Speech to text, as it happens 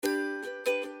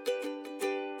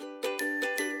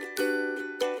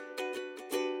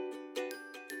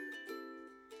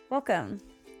Welcome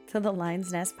to the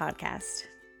Lion's Nest podcast.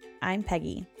 I'm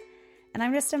Peggy, and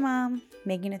I'm just a mom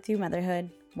making it through motherhood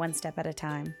one step at a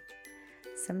time.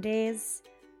 Some days,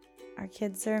 our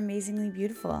kids are amazingly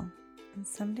beautiful, and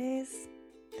some days,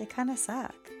 they kind of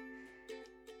suck.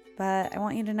 But I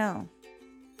want you to know,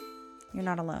 you're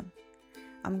not alone.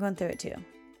 I'm going through it too.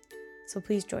 So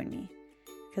please join me,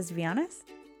 because to be honest,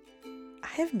 I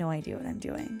have no idea what I'm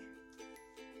doing.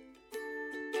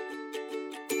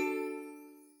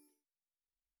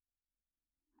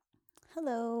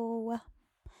 Hello.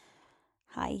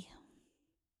 Hi.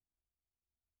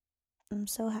 I'm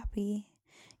so happy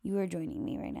you are joining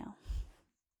me right now.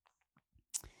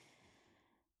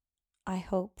 I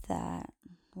hope that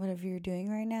whatever you're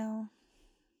doing right now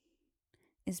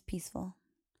is peaceful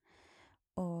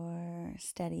or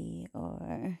steady,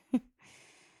 or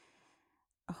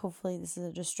hopefully this is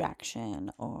a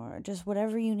distraction or just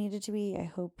whatever you need it to be. I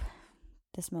hope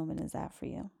this moment is that for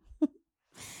you.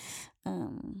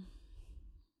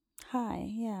 Hi,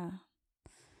 yeah.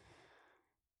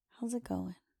 How's it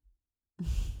going?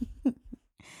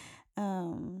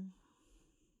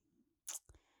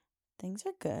 Things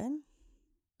are good.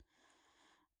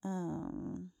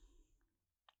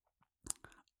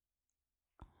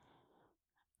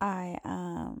 I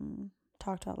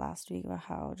talked about last week about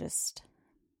how just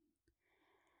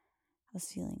I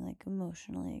was feeling like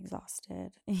emotionally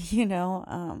exhausted,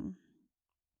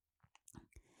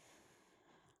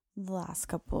 the last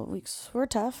couple of weeks were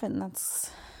tough, and that's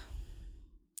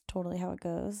totally how it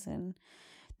goes. And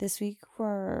this week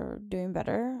we're doing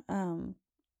better. So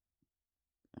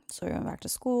we went back to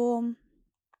school.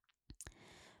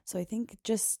 So I think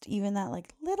just even that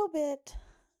like little bit,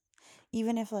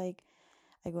 even if like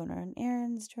I go and run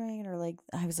errands during it, or like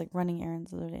I was like running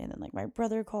errands the other day, and then like my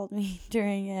brother called me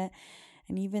during it,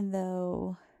 and even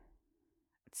though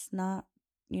it's not,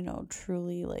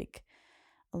 truly like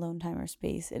alone time or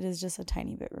space, it is just a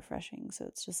tiny bit refreshing. So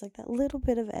it's just like that little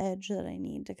bit of edge that I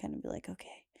need to kind of be like,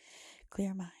 okay,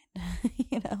 clear mind,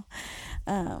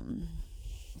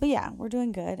 but yeah, we're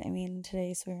doing good. I mean,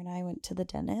 today Sawyer and I went to the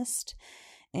dentist,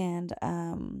 and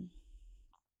I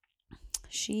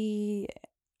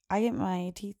get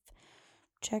my teeth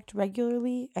checked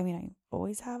regularly. I mean, I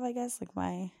always have, I guess. Like,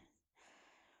 my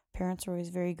parents are always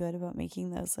very good about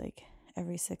making those like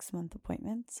every 6-month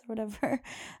appointments or whatever.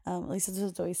 At least it's what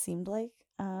it's always seemed like.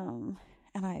 And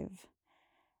I've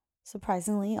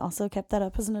surprisingly also kept that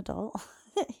up as an adult.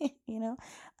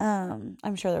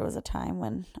 I'm sure there was a time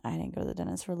when I didn't go to the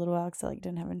dentist for a little while because I like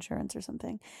didn't have insurance or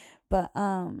something. But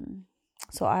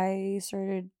so I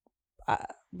started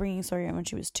bringing Sawyer in when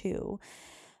she was 2.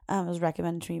 It was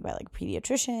recommended to me by like a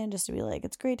pediatrician just to be like,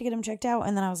 it's great to get him checked out.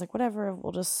 And then I was like, whatever,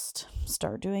 we'll just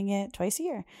start doing it twice a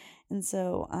year. And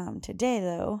so today,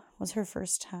 though, was her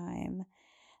first time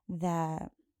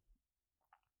that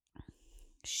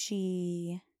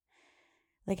she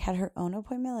like had her own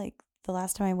appointment. Like the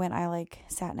last time I went, I like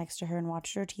sat next to her and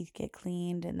watched her teeth get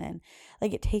cleaned. And then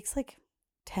like it takes like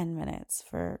 10 minutes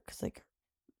because like,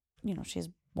 she has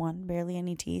barely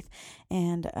any teeth.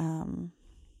 And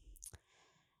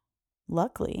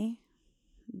luckily,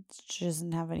 she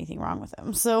doesn't have anything wrong with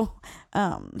them. So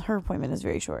her appointment is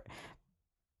very short.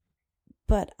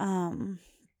 But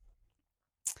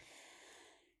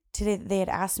today they had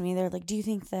asked me, they're like, do you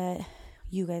think that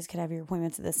you guys could have your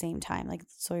appointments at the same time? Like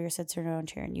Sawyer sits in her own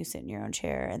chair and you sit in your own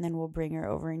chair, and then we'll bring her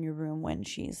over in your room when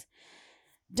she's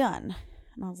done.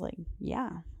 And I was like,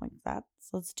 yeah, like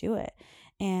let's do it.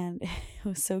 And it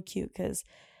was so cute because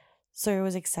Sawyer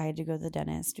was excited to go to the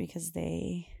dentist because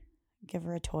they give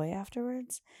her a toy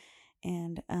afterwards.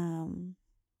 And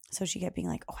so she kept being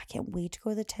like, oh, I can't wait to go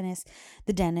to the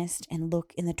dentist and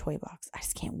look in the toy box. I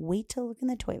just can't wait to look in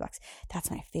the toy box. That's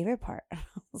my favorite part. I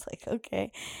was like,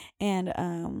 okay. And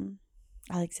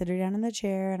I like sit her down in the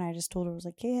chair, and I just told her, I was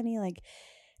like, hey honey, like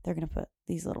they're gonna put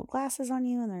these little glasses on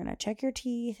you and they're gonna check your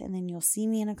teeth, and then you'll see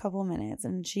me in a couple of minutes.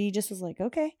 And she just was like,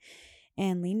 okay,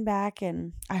 and leaned back,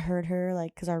 and I heard her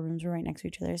like, because our rooms were right next to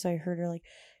each other, so I heard her like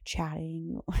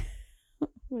chatting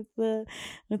with the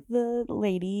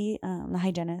lady, the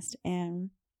hygienist.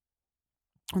 And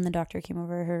when the doctor came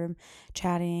over, I heard him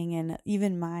chatting, and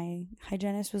even my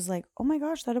hygienist was like, oh my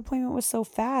gosh, that appointment was so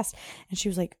fast. And she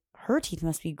was like, her teeth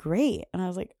must be great. And I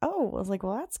was like,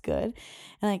 well, that's good. And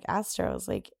I like asked her, I was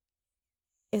like,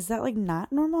 is that like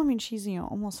not normal? I mean, she's,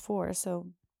 almost 4. So,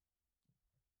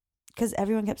 because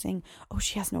everyone kept saying, oh,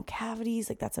 she has no cavities,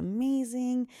 like that's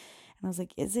amazing. And I was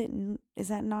like, is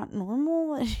that not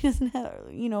normal? She doesn't have,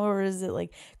 or is it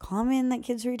like common that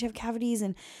kids her age have cavities?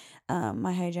 And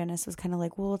my hygienist was kind of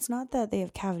like, well, it's not that they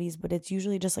have cavities, but it's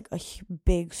usually just like a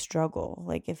big struggle.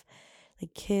 Like if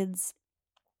like kids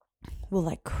will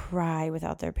like cry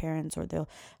without their parents, or they'll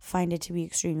find it to be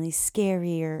extremely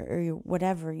scary, or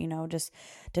whatever, just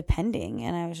depending.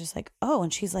 And I was just like, oh,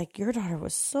 and she's like, your daughter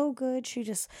was so good. She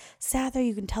just sat there.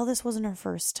 You can tell this wasn't her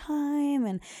first time.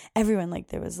 And everyone, like,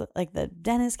 there was like the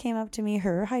dentist came up to me,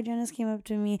 her hygienist came up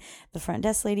to me, the front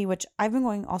desk lady, which I've been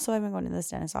going to this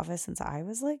dentist office since I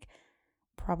was like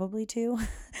probably 2.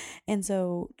 And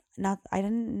so I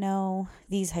didn't know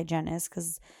these hygienists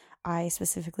because I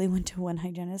specifically went to one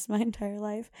hygienist my entire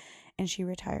life, and she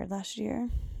retired last year.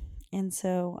 And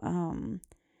so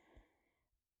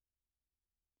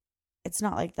it's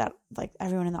not like that, like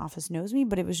everyone in the office knows me,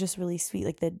 but it was just really sweet.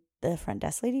 Like the front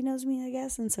desk lady knows me, I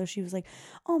guess. And so she was like,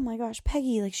 oh my gosh,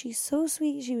 Peggy, like she's so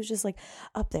sweet. She was just like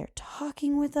up there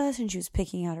talking with us, and she was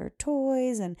picking out her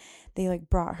toys, and they like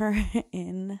brought her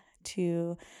in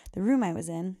to the room I was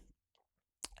in.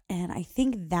 And I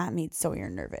think that made Sawyer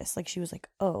nervous. Like, she was like,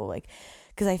 oh, like,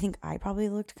 because I think I probably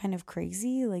looked kind of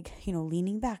crazy, like,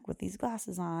 leaning back with these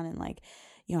glasses on, and like,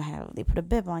 they put a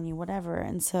bib on you, whatever.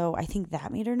 And so I think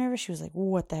that made her nervous. She was like,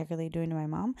 what the heck are they doing to my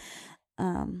mom?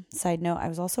 Side note, I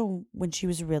was also, when she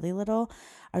was really little,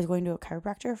 I was going to a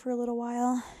chiropractor for a little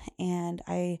while, and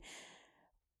I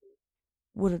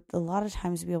would a lot of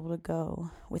times be able to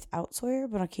go without Sawyer,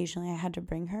 but occasionally I had to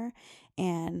bring her.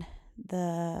 And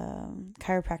the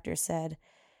chiropractor said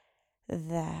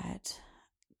that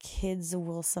kids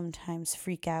will sometimes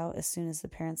freak out as soon as the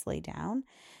parents lay down.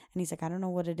 And he's like, I don't know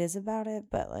what it is about it,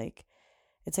 but like,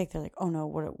 it's like they're like, oh no,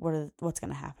 what's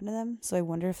going to happen to them? So I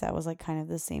wonder if that was like kind of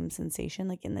the same sensation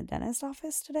like in the dentist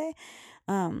office today.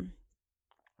 And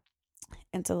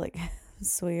so like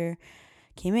Sawyer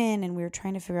came in, and we were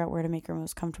trying to figure out where to make her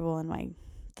most comfortable, and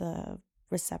the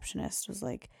receptionist was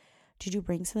like, did you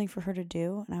bring something for her to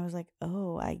do? And I was like,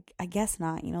 oh, I guess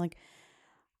not. Like,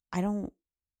 I don't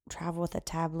travel with a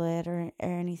tablet or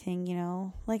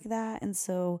anything, like that. And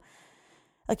so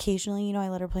occasionally, I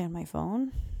let her play on my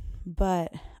phone,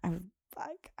 but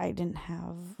I didn't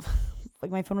have,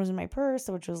 like, my phone was in my purse,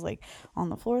 which was like on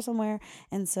the floor somewhere.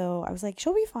 And so I was like,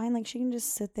 she'll be fine. Like, she can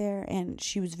just sit there. And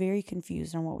she was very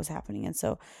confused on what was happening. And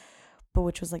so, but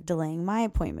which was like delaying my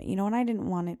appointment, and I didn't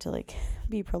want it to like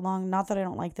be prolonged. Not that I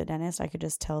don't like the dentist. I could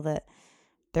just tell that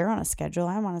they're on a schedule.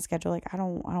 I'm on a schedule. Like, I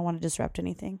don't want to disrupt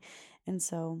anything. And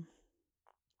so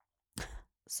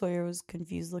Sawyer was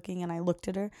confused looking, and I looked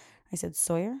at her. I said,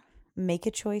 Sawyer, make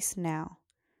a choice now.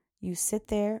 You sit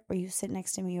there, or you sit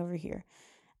next to me over here.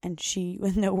 And she,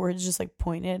 with no words, just like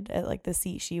pointed at like the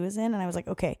seat she was in. And I was like,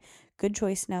 okay, good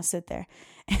choice. Now sit there.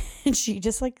 And she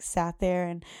just like sat there,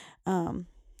 and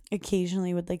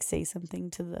occasionally would like say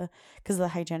something to because the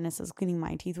hygienist was cleaning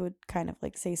my teeth, would kind of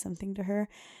like say something to her.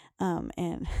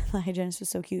 And the hygienist was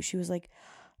so cute. She was like,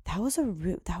 that was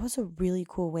a really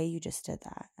cool way you just did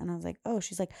that. And I was like, oh,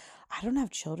 she's like, I don't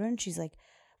have children. She's like,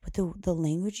 but the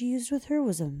language you used with her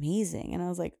was amazing. And I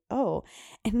was like, oh.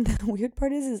 And the weird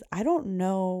part is I don't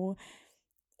know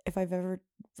if I've ever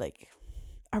like,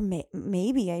 or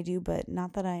maybe I do, but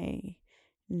not that I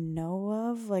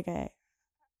know of. Like,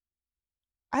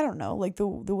 I don't know, like the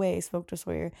way I spoke to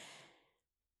Sawyer,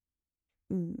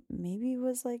 maybe it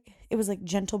was like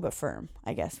gentle but firm,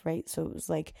 I guess, right? So it was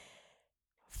like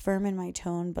firm in my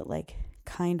tone, but like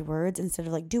kind words, instead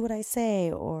of like, do what I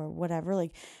say or whatever.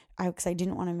 Like, because I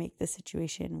didn't want to make the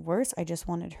situation worse. I just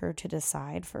wanted her to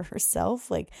decide for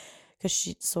herself, like,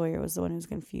 because Sawyer was the one who was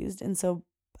confused. And so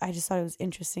I just thought it was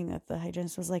interesting that the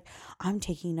hygienist was like, I'm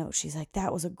taking notes. She's like,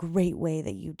 that was a great way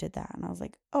that you did that. And I was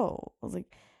like,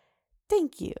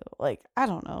 thank you. Like, I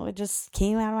don't know. It just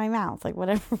came out of my mouth, like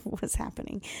whatever was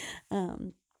happening.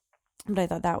 But I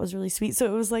thought that was really sweet. So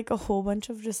it was like a whole bunch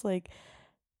of just like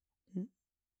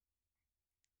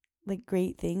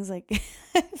great things. Like,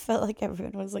 I felt like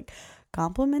everyone was like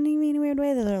complimenting me in a weird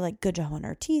way. They're like, good job on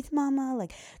her teeth, mama.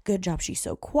 Like, good job. She's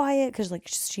so quiet. Cause like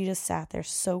she just sat there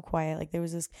so quiet. Like, there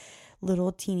was this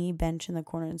little teeny bench in the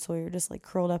corner, and Sawyer just like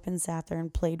curled up and sat there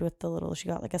and played with she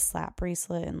got like a slap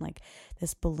bracelet and like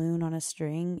this balloon on a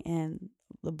string, and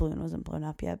the balloon wasn't blown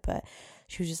up yet, but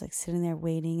she was just like sitting there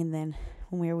waiting. And then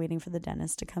when we were waiting for the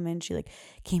dentist to come in, she like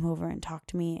came over and talked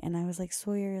to me, and I was like,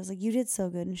 Sawyer, I was like, you did so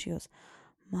good. And she goes,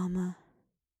 Mama,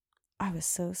 I was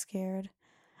so scared.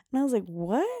 And I was like,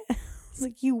 what? I was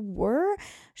like, you were?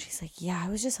 She's like, yeah, I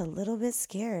was just a little bit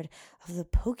scared of the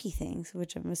pokey things,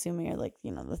 which I'm assuming are like,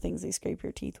 the things they scrape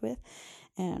your teeth with.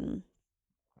 And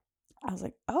I was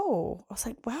like, oh. I was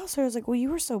like, wow. So I was like, well, you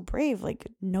were so brave. Like,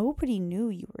 nobody knew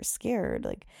you were scared.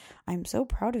 Like, I'm so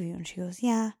proud of you. And she goes,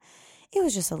 yeah, it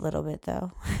was just a little bit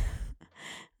though.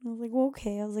 I was like, well,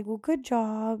 okay. I was like, well, good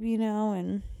job,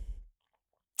 And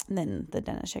then the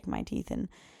dentist checked my teeth, and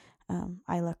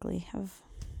I luckily have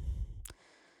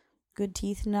good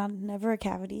teeth, never a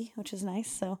cavity, which is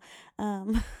nice. So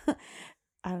I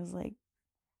was like,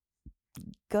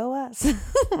 go us.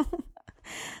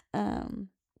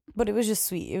 But it was just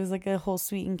sweet. It was like a whole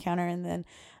sweet encounter. And then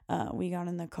we got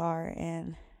in the car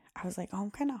and I was like, oh,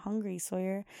 I'm kind of hungry,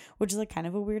 Sawyer, which is like kind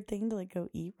of a weird thing to like go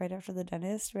eat right after the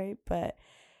dentist, right? But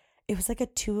it was like a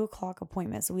 2:00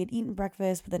 appointment. So we had eaten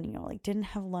breakfast, but then, like didn't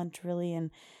have lunch really.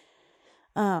 And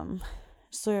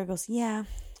Sawyer goes, yeah,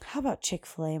 how about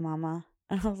Chick-fil-A, Mama?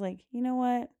 And I was like, you know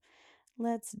what?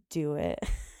 Let's do it.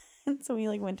 And so we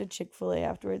like went to Chick-fil-A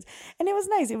afterwards. And it was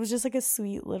nice. It was just like a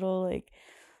sweet little like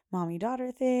mommy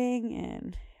daughter thing.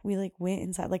 And we like went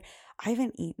inside. Like I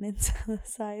haven't eaten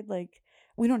inside. Like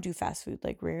we don't do fast food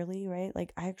like rarely, right?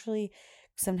 Like I actually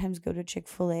sometimes go to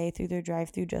Chick-fil-A through their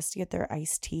drive-thru just to get their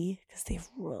iced tea because they have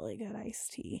really good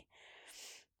iced tea.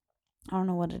 I don't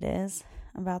know what it is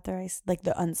about their ice, like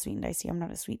the unsweetened iced tea. I'm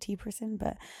not a sweet tea person,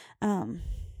 but I don't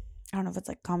know if it's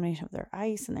like a combination of their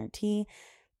ice and their tea.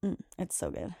 It's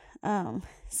so good.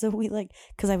 So we like,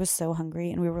 because I was so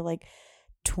hungry and we were like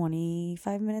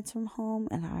 25 minutes from home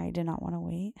and I did not want to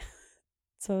wait.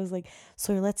 So I was like,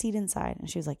 so let's eat inside. And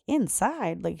she was like,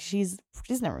 inside? Like she's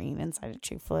never eaten inside a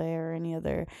Chick-fil-A or any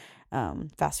other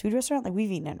fast food restaurant. Like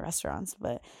we've eaten in restaurants,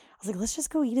 but I was like, let's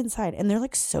just go eat inside. And they're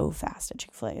like so fast at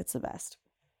Chick-fil-A. It's the best.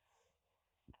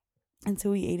 And so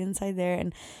we ate inside there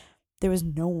and there was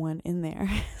no one in there.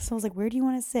 So I was like, where do you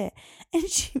want to sit? And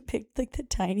she picked like the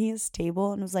tiniest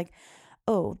table and was like,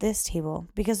 oh, this table,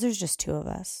 because there's just two of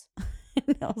us.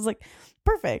 And I was like,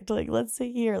 perfect. Like, let's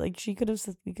sit here. Like we could have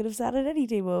sat at any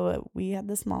table, but we had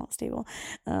the smallest table.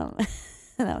 And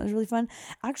that was really fun.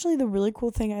 Actually, the really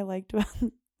cool thing I liked about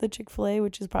the Chick-fil-A,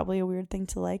 which is probably a weird thing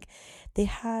to like, they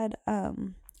had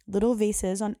little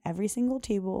vases on every single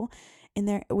table in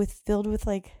there filled with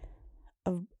like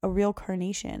a real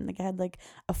carnation. Like I had like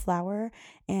a flower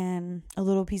and a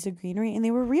little piece of greenery and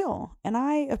they were real. And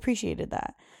I appreciated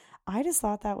that. I just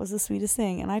thought that was the sweetest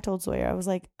thing. And I told Sawyer, I was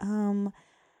like,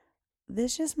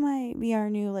 this just might be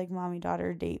our new like mommy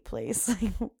daughter date place.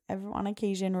 Like on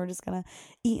occasion, we're just going to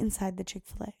eat inside the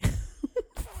Chick-fil-A.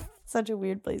 Such a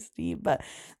weird place to eat, but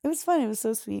it was fun. It was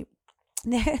so sweet.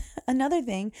 Another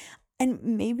thing, and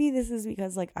maybe this is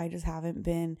because like I just haven't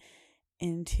been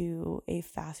into a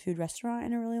fast food restaurant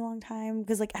in a really long time,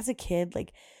 because like as a kid,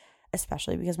 like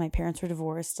especially because my parents were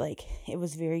divorced, like it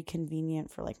was very convenient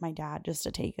for like my dad just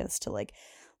to take us to like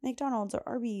McDonald's or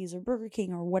Arby's or Burger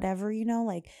King or whatever,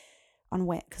 like on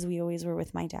because we always were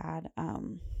with my dad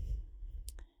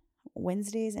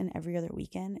Wednesdays and every other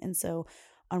weekend. And so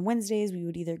on Wednesdays we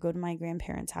would either go to my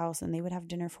grandparents' house and they would have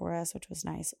dinner for us, which was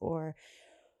nice, or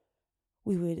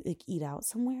we would like eat out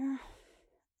somewhere.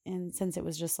 And since it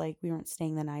was just like we weren't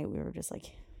staying the night, we were just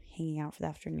like hanging out for the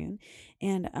afternoon.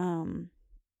 And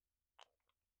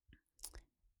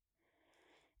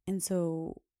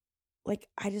so like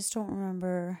I just don't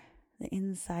remember the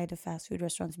inside of fast food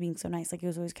restaurants being so nice. Like it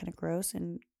was always kind of gross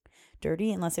and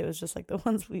dirty, unless it was just like the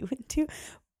ones we went to.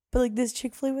 But like this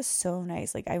Chick-fil-A was so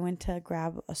nice. Like I went to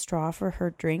grab a straw for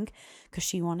her drink because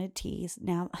she wanted tea.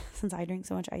 Now, since I drink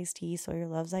so much iced tea, Sawyer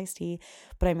loves iced tea,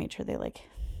 but I made sure they like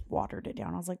watered it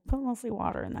down. I was like, put mostly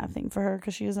water in that thing for her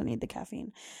because she doesn't need the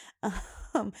caffeine.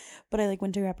 But I like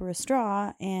went to grab her a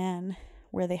straw, and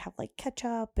where they have like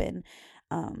ketchup and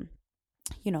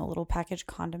little packaged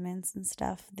condiments and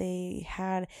stuff, they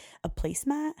had a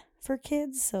placemat for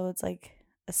kids. So it's like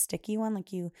a sticky one,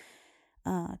 like you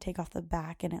take off the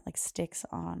back and it like sticks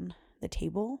on the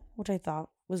table, which I thought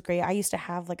was great. I used to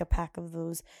have like a pack of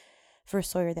those for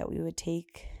Sawyer that we would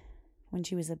take when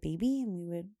she was a baby and we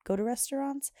would go to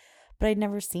restaurants, but I'd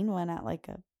never seen one at like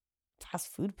a fast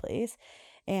food place.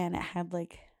 And it had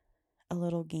like a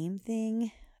little game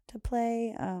thing to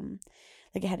play.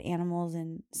 Like it had animals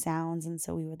and sounds, and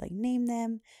so we would like name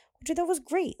them, which I thought was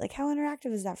great. Like how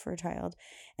interactive is that for a child?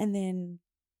 And then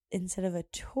instead of a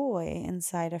toy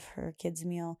inside of her kids'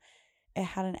 meal, it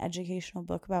had an educational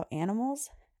book about animals.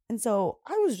 And so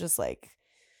I was just like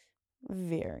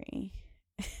very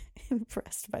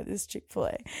impressed by this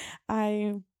Chick-fil-A.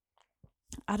 I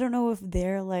don't know if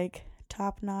they're like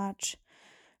top-notch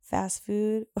fast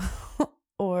food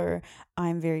or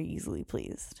I'm very easily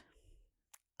pleased.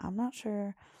 I'm not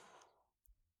sure,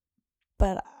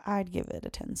 but I'd give it a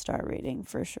 10-star rating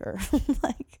for sure.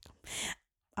 Like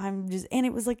and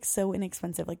it was like so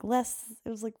inexpensive, like it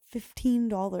was like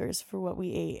 $15 for what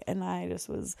we ate. And I just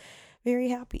was very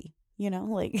happy,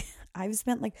 like I've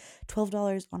spent like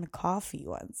 $12 on a coffee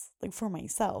once, like for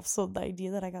myself. So the idea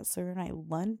that I got served my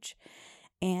lunch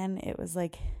and it was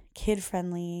like kid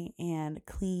friendly and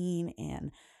clean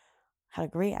and had a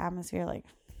great atmosphere. Like,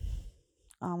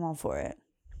 I'm all for it.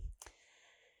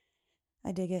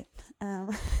 I dig it. I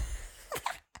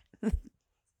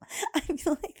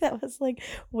feel like that was like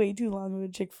way too long of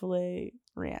a Chick-fil-A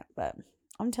rant, but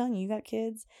I'm telling you, you got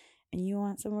kids and you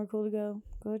want somewhere cool to go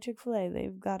to Chick-fil-A.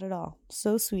 They've got it all.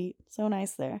 So sweet, so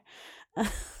nice there.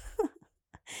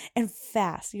 And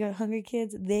fast. You got hungry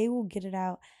kids, they will get it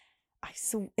out. I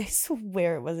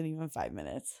swear it wasn't even 5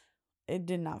 minutes. It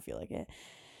did not feel like it.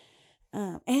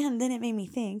 And then it made me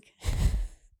think,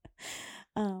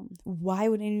 why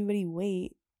would anybody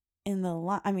wait in the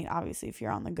line? I mean, obviously, if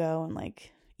you're on the go and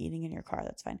like eating in your car,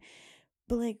 that's fine.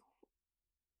 But like,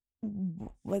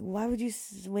 why would you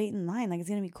wait in line? Like, it's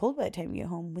gonna be cold by the time you get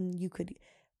home when you could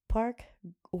park,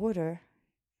 order,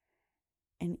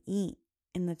 and eat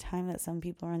in the time that some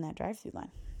people are in that drive-through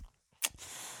line.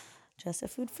 Just a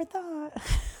food for thought.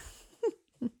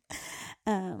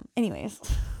 Anyways,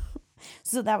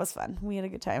 so that was fun. We had a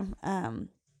good time.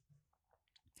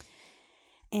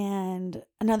 And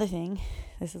another thing,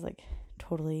 this is like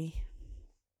totally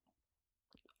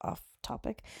off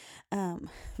topic,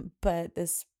 but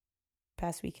this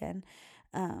past weekend,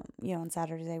 on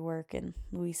Saturdays I work, and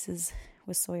Luis is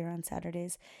with Sawyer on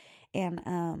Saturdays, and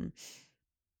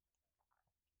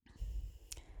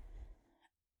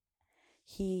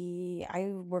I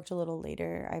worked a little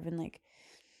later. I've been like,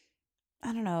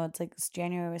 I don't know, it's like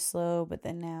January was slow, but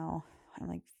then now I'm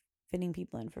like fitting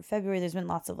people in for February. There's been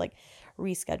lots of like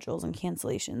reschedules and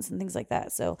cancellations and things like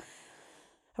that. So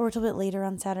I worked a bit later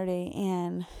on Saturday,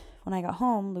 and when I got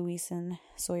home, Luis and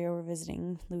Sawyer were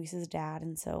visiting Luis's dad,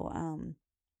 and so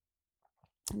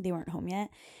they weren't home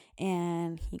yet.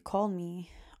 And he called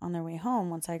me on their way home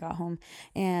once I got home,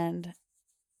 and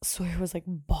Sawyer was like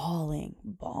bawling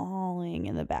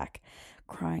in the back,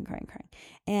 crying.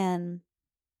 And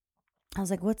I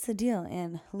was like, what's the deal?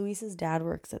 And Luis's dad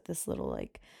works at this little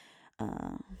like,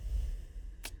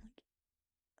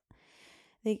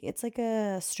 it's like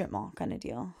a strip mall kind of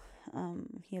deal.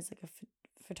 He has like a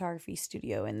photography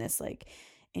studio in this like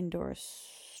indoor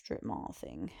strip mall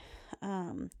thing.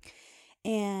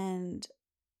 And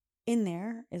in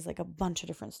there is like a bunch of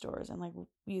different stores, and like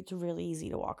it's really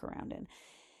easy to walk around in.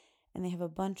 And they have a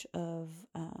bunch of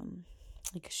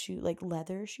like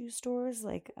leather shoe stores,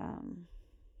 like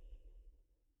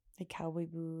cowboy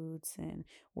boots and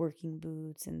working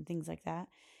boots and things like that.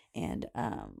 And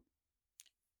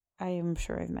I am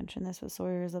sure I've mentioned this, but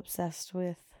Sawyer is obsessed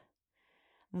with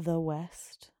the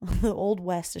West, the Old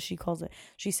West, as she calls it.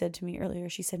 She said to me earlier,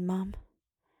 she said, "Mom,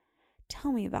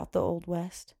 tell me about the Old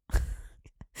West." And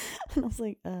I was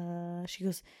like, she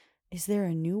goes, "Is there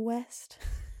a new West?"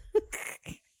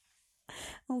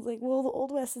 I was like, well, the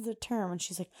Old West is a term. And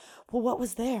she's like, well, what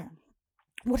was there?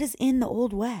 What is in the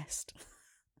Old West?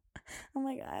 I'm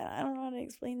like, I don't know how to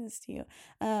explain this to you.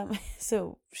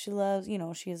 So she loves,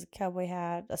 she has a cowboy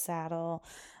hat, a saddle,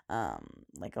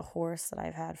 like a horse that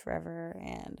I've had forever,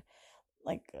 and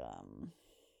like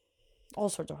all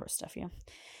sorts of horse stuff,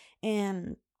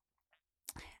 And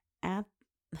at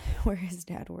where his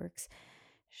dad works,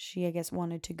 she, I guess,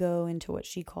 wanted to go into what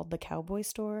she called the cowboy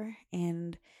store,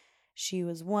 and she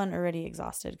was already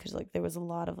exhausted because like there was a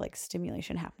lot of like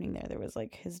stimulation happening there. There was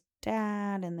like his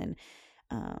dad, and then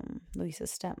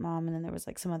Luisa's stepmom, and then there was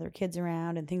like some other kids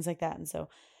around and things like that. And so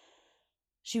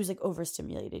she was like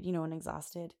overstimulated, and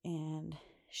exhausted, and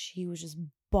she was just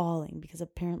bawling because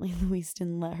apparently Luis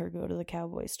didn't let her go to the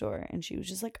cowboy store, and she was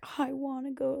just like, I want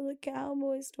to go to the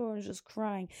cowboy store, and just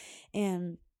crying.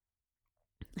 And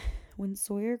when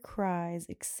Sawyer cries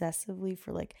excessively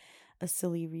for like a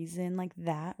silly reason like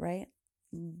that, right?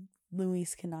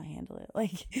 Luis cannot handle it.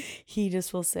 Like, he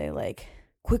just will say like,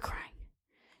 quit crying.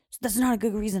 That's not a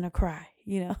good reason to cry,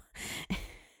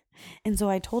 And so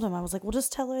I told him, I was like, well,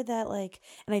 just tell her that, like,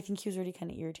 and I think he was already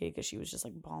kind of irritated because she was just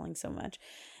like bawling so much.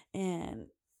 And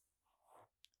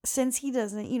since he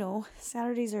doesn't,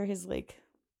 Saturdays are his like,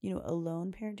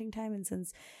 alone parenting time. And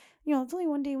since, it's only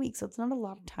one day a week, so it's not a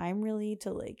lot of time really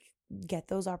to like get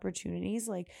those opportunities.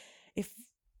 Like, if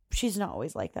she's not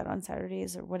always like that on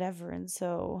Saturdays or whatever. And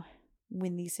so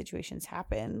when these situations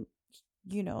happen,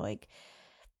 like,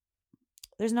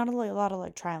 there's not a lot of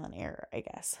like trial and error, I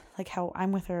guess. Like how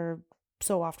I'm with her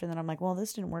so often that I'm like, well,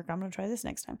 this didn't work, I'm gonna try this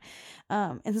next time.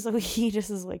 And so he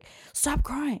just is like, stop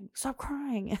crying.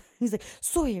 He's like,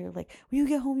 Sawyer, like when you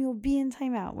get home you'll be in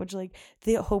timeout, which like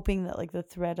they're hoping that like the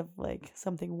threat of like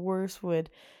something worse would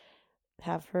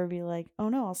have her be like, oh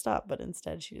no, I'll stop. But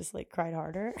instead she just like cried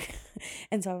harder.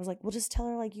 And so I was like, well, just tell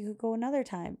her like you could go another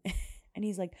time. And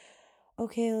he's like,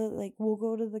 okay, like we'll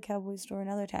go to the cowboy store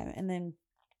another time. And then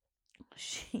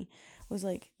she was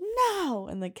like, no,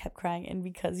 and like kept crying. And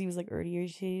because he was like already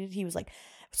irritated, he was like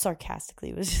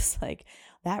sarcastically was just like,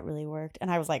 that really worked.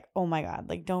 And I was like, oh my God,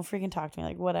 like don't freaking talk to me,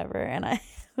 like whatever. And I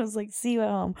was like, see you at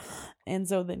home. And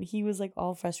so then he was like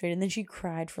all frustrated. And then she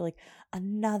cried for like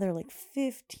another like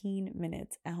 15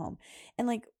 minutes at home. And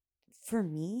like for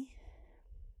me,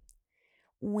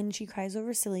 when she cries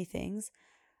over silly things,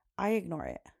 I ignore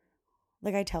it.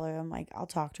 Like I tell her, I'm like, I'll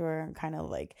talk to her and kind of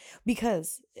like,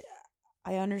 because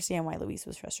I understand why Luis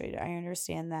was frustrated. I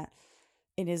understand that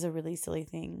it is a really silly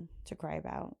thing to cry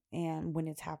about. And when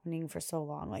it's happening for so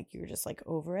long, like you're just like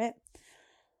over it.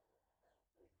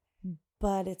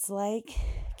 But it's like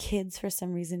kids for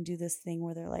some reason do this thing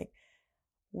where they're like,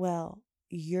 well,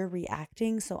 you're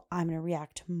reacting, so I'm going to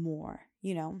react more,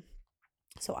 you know?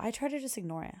 So I try to just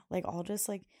ignore it. Like I'll just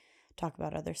like talk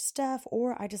about other stuff,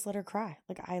 or I just let her cry.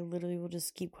 Like I literally will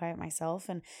just keep quiet myself.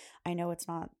 And I know it's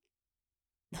not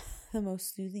the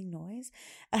most soothing noise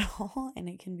at all, and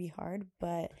it can be hard,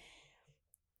 but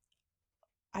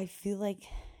I feel like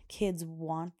kids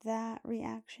want that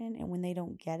reaction, and when they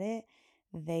don't get it,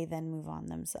 they then move on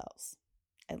themselves.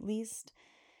 At least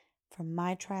from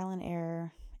my trial and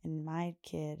error and my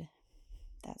kid,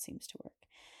 that seems to work.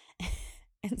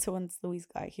 And so once Luis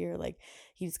got here, like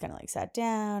he just kind of like sat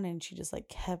down and she just like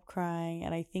kept crying.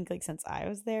 And I think like since I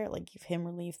was there, like give him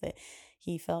relief that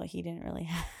he felt he didn't really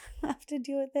have to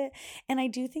deal with it. And I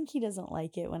do think he doesn't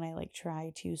like it when I like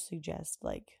try to suggest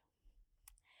like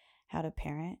how to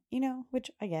parent, you know, which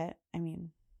I get. I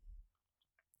mean,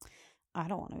 I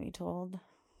don't want to be told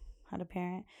how to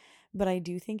parent, but I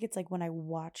do think it's like when I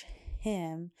watch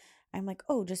him, I'm like,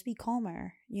 oh, just be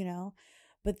calmer, you know?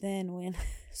 But then when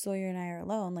Sawyer and I are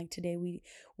alone, like today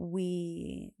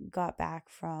we got back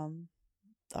from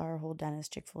our whole Dennis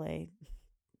Chick-fil-A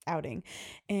outing,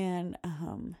 and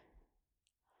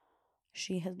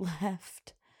she had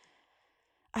left.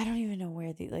 I don't even know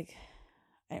where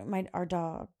our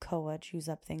dog Koa chews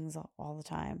up things all the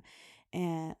time,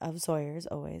 and of Sawyer's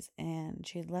always, and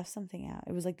she had left something out.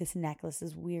 It was like this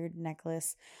weird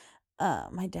necklace.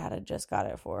 My dad had just got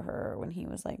it for her when he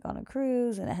was like on a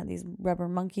cruise, and it had these rubber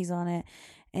monkeys on it,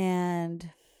 and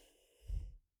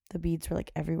the beads were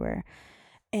like everywhere.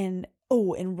 And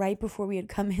and right before we had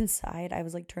come inside, I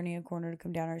was like turning a corner to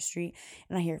come down our street,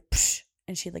 and I hear psh,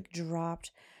 and she like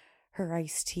dropped her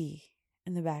iced tea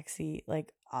in the back seat,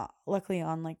 like luckily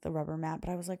on like the rubber mat. But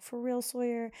I was like, for real,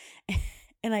 Sawyer?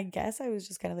 And I guess I was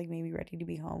just kind of like maybe ready to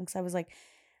be home, because I was like,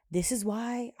 this is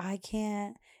why I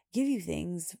can't give you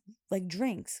things like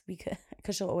drinks, because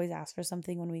she'll always ask for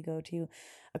something when we go to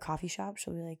a coffee shop.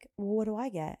 She'll be like, well, what do I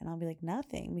get? And I'll be like,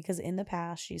 nothing, because in the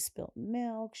past she's spilled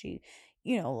milk. She,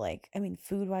 you know, like, I mean,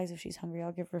 food wise, if she's hungry,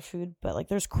 I'll give her food, but like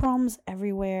there's crumbs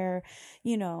everywhere,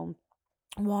 you know,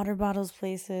 water bottles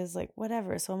places, like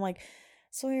whatever. So I'm like,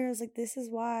 Sawyer is like, this is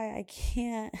why I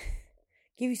can't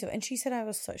give you so. And she said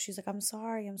she's like, I'm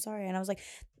sorry. And I was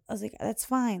like, that's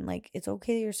fine. Like, it's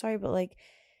okay that you're sorry, but like,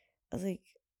 I was like,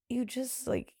 you just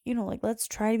like, you know, like, let's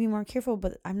try to be more careful,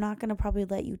 but I'm not going to probably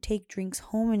let you take drinks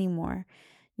home anymore.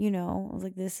 You know, I was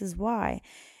like, this is why.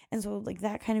 And so like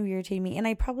that kind of irritated me. And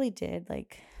I probably did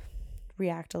like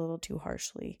react a little too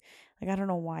harshly. Like, I don't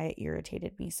know why it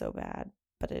irritated me so bad,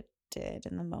 but it did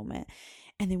in the moment.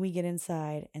 And then we get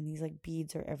inside and these like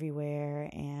beads are everywhere.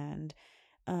 And,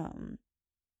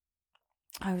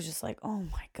 I was just like, oh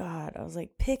my God. I was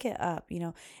like, pick it up, you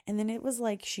know? And then it was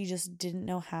like she just didn't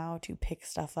know how to pick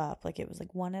stuff up. Like it was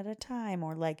like one at a time,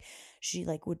 or like she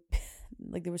like would,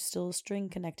 like there was still a string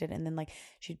connected, and then like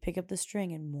she'd pick up the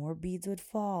string and more beads would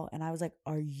fall. And I was like,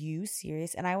 are you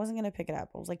serious? And I wasn't going to pick it up.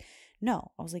 I was like,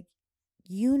 no. I was like,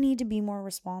 you need to be more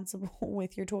responsible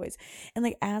with your toys. And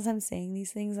like as I'm saying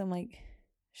these things, I'm like,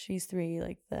 she's 3,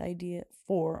 like the idea,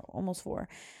 4, almost 4,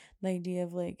 the idea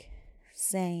of like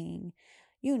saying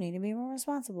you need to be more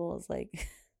responsible is like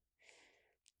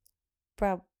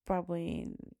probably,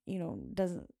 you know,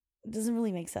 doesn't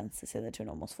really make sense to say that to an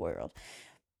almost 4-year-old.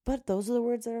 But those are the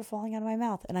words that are falling out of my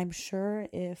mouth. And I'm sure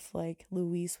if like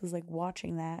Luis was like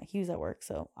watching that, he was at work,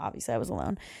 so obviously I was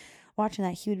alone watching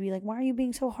that, he would be like, why are you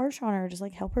being so harsh on her? Just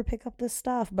like help her pick up this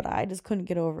stuff. But I just couldn't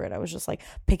get over it. I was just like,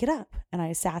 pick it up. And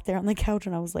I sat there on the couch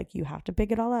and I was like, you have to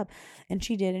pick it all up. And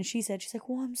she did. And she's like,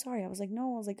 well, I'm sorry. I was like,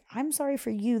 no. I was like, I'm sorry for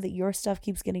you that your stuff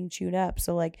keeps getting chewed up.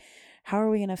 So like, how are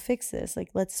we going to fix this? Like,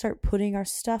 let's start putting our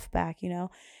stuff back, you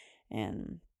know?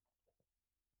 And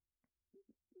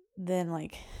then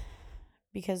like,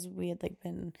 because we had like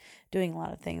been doing a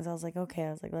lot of things, I was like,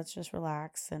 okay, let's just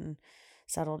relax and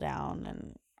settle down.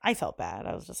 And I felt bad.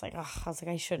 I was just like,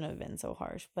 I shouldn't have been so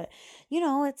harsh. But, you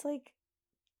know, it's like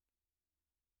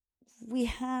we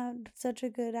had such a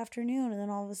good afternoon, and then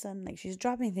all of a sudden, like, she's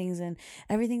dropping things and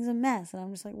everything's a mess, and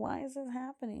I'm just like, why is this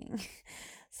happening?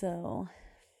 So,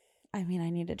 I mean, I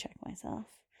need to check myself.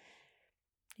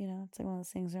 You know, it's like one of those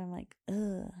things where I'm like,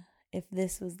 ugh, if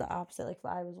this was the opposite, like if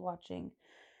I was watching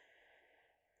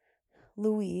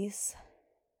Luis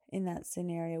in that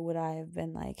scenario, would I have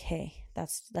been like, hey,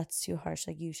 that's too harsh,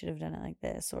 like you should have done it like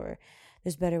this, or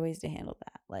there's better ways to handle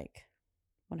that? Like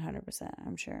 100%,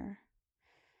 I'm sure.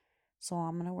 So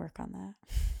I'm gonna work on that.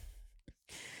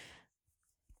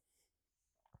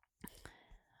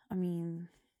 I mean,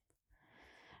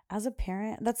 as a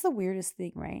parent, that's the weirdest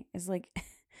thing, right? Is like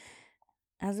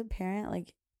as a parent,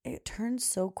 like it turns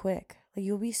so quick. Like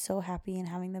you'll be so happy and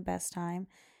having the best time,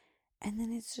 and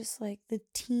then it's just like the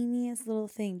teeniest little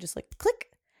thing just like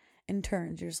click and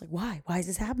turns. You're just like, why? Why is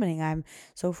this happening? I'm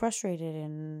so frustrated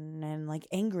and like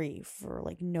angry for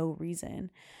like no reason.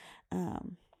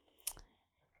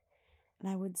 And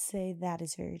I would say that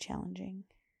is very challenging.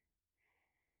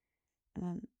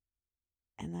 And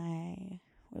I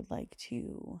would like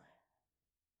to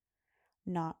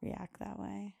not react that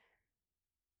way.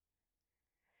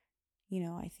 You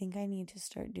know, I think I need to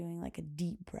start doing like a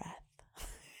deep breath.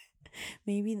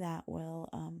 Maybe that will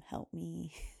help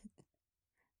me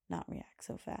not react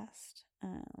so fast.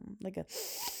 Like a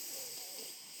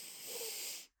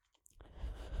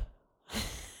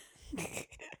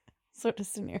sort of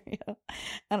scenario.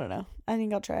 I don't know. I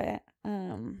think I'll try it. So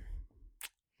I'm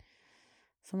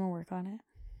gonna work on it.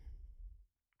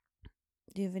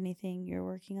 Do you have anything you're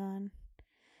working on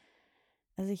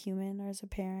as a human or as a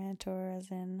parent or as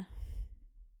in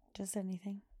just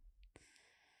anything?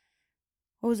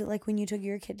 What was it like when you took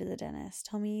your kid to the dentist?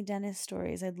 Tell me dentist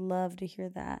stories. I'd love to hear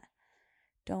that.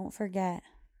 Don't forget,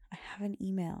 I have an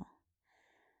email.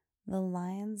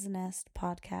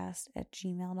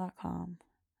 thelionsnestpodcast@gmail.com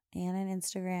and an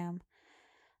Instagram,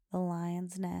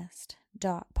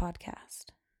 thelionsnest.podcast.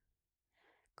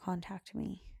 Contact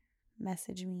me.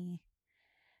 Message me.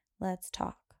 Let's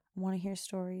talk. I want to hear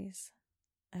stories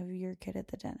of your kid at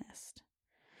the dentist.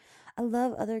 I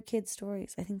love other kids'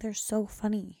 stories. I think they're so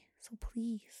funny. So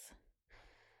please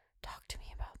talk to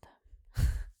me about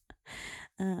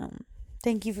them.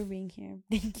 Thank you for being here.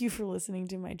 Thank you for listening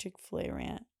to my Chick-fil-A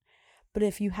rant. But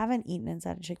if you haven't eaten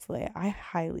inside a Chick-fil-A, I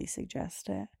highly suggest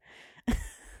it.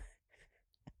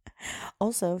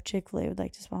 Also, if Chick-fil-A would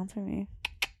like to sponsor me.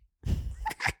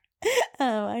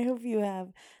 I hope you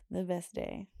have the best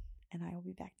day, and I will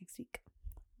be back next week.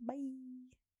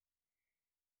 Bye.